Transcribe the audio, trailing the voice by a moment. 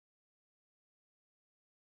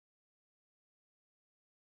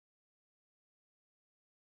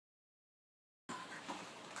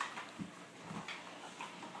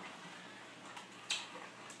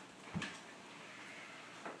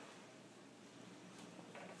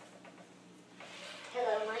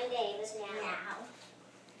punches now.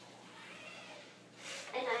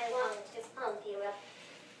 And I want to pump you up.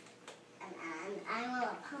 And I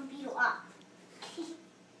will pump you up.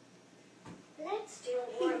 Let's do a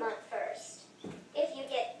warm-up first. If you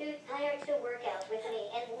get too tired to work out with me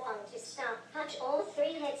and want to stop, touch all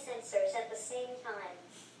 3 head sensors at the same time.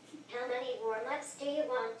 How many warm-ups do you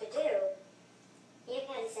want to do? You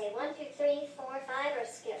can say 1, 2, 3, 4, 5 or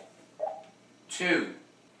skip. 2.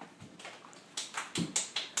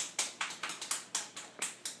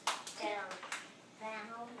 Down.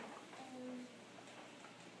 Down.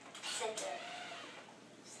 Center.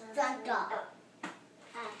 Center. Up.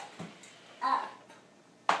 Up.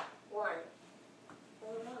 1.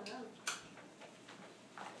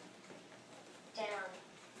 Down.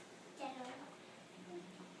 Down.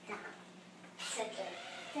 Center.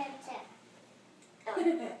 Center. Up.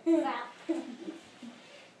 Up. 2.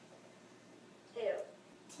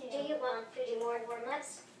 Do you want to do more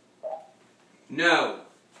warm-ups? No.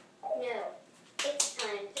 No. It's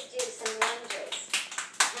time to do some lunges.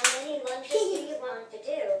 How many lunges do you want to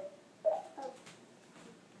do?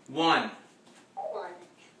 1. 1.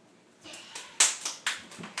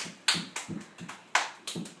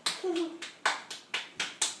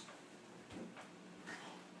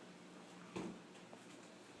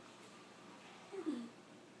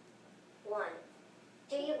 1.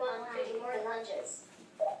 Do you want to do more lunges?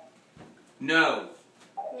 No.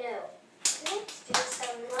 No. Let's do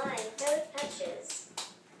some line toe touches.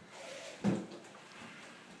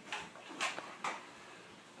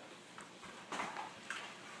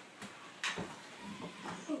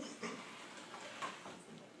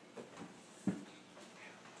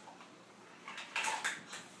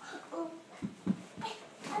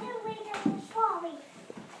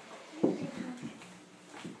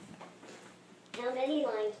 How many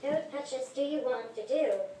line toe touches do you want to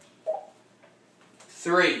do?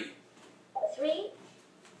 3. 3.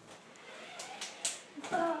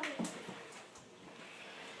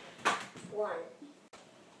 1.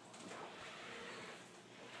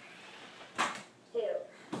 2.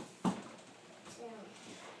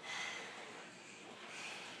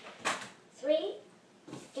 3.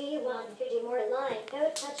 Do you want to do more line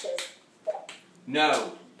toe touches?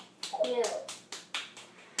 No. No.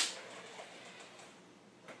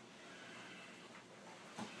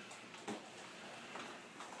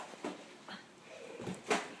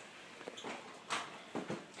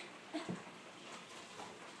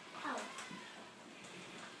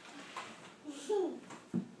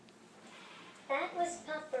 'That was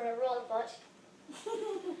tough for a robot.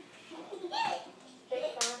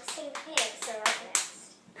 Kickboxing pigs are up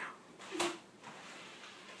next.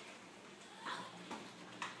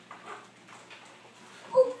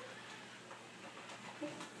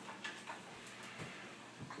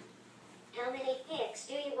 How many kicks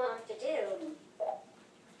do you want to do?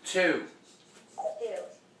 2. 2.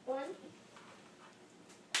 1.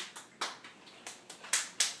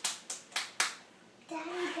 Daddy,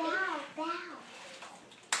 bow, bow.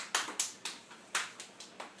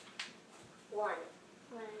 1.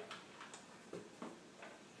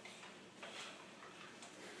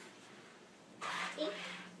 2.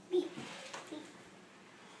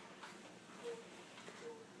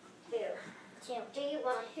 2. Do you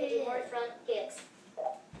want to do more front kicks?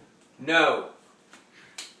 No.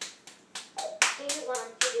 Do you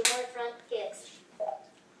want to do more front kicks?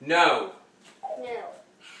 No. No.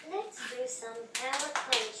 Let's do some power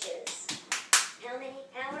punches. How many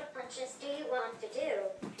power punches do you want to do?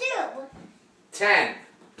 2. 10.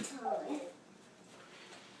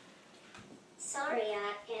 Sorry,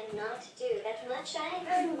 I cannot do that much. I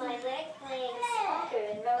hurt my leg playing soccer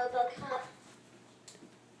in RoboCop.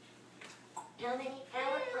 How many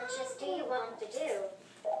power punches do you want to do?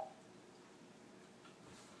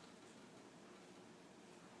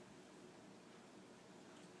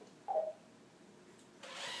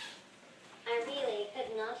 I really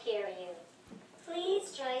could not hear you.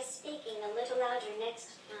 Please try speaking a little louder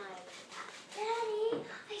next time. Daddy,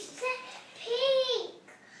 I said pink.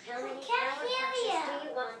 How many I power can't hear punches you. do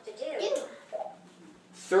you want to do?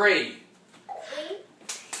 3. 3?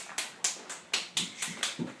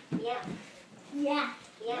 Yeah. Yeah.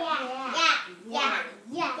 Yeah.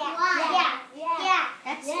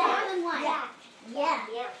 That's more than 1. Yeah. Yeah.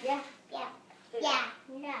 Yeah. 2. Yeah.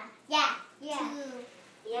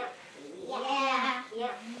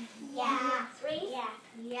 Yeah. 3? Do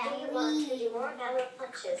you want to do more power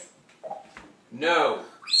punches? No.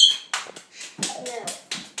 No.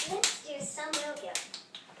 Let's do some yoga.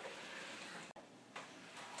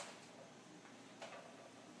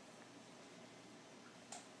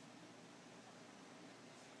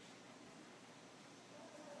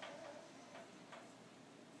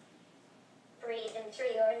 in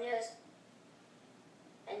through your nose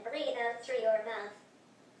and breathe out through your mouth.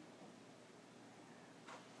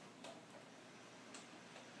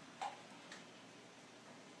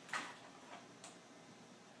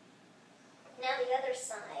 Now the other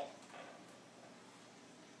side.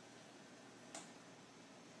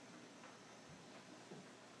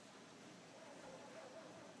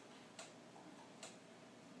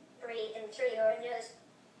 Breathe in through your nose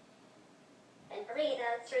and breathe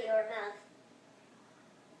out through your mouth.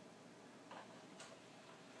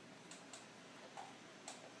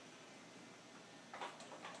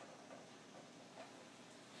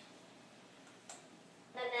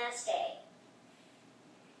 Namaste.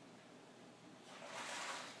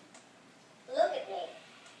 Look at me.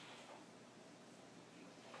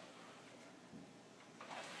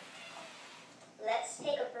 Let's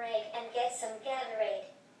take a break and get some Gatorade.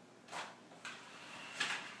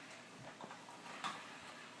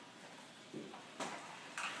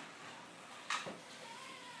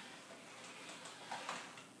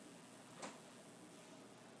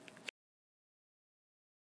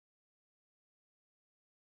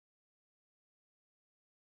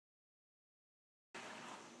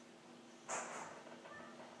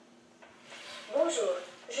 Bonjour,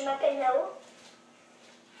 je m'appelle Nao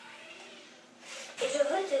et je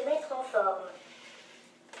veux te mettre en forme.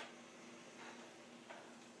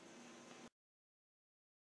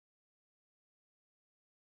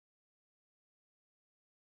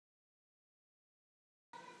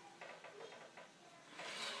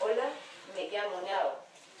 Hola, me llamo Nao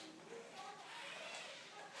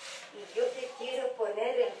y yo te quiero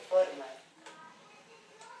poner en forma.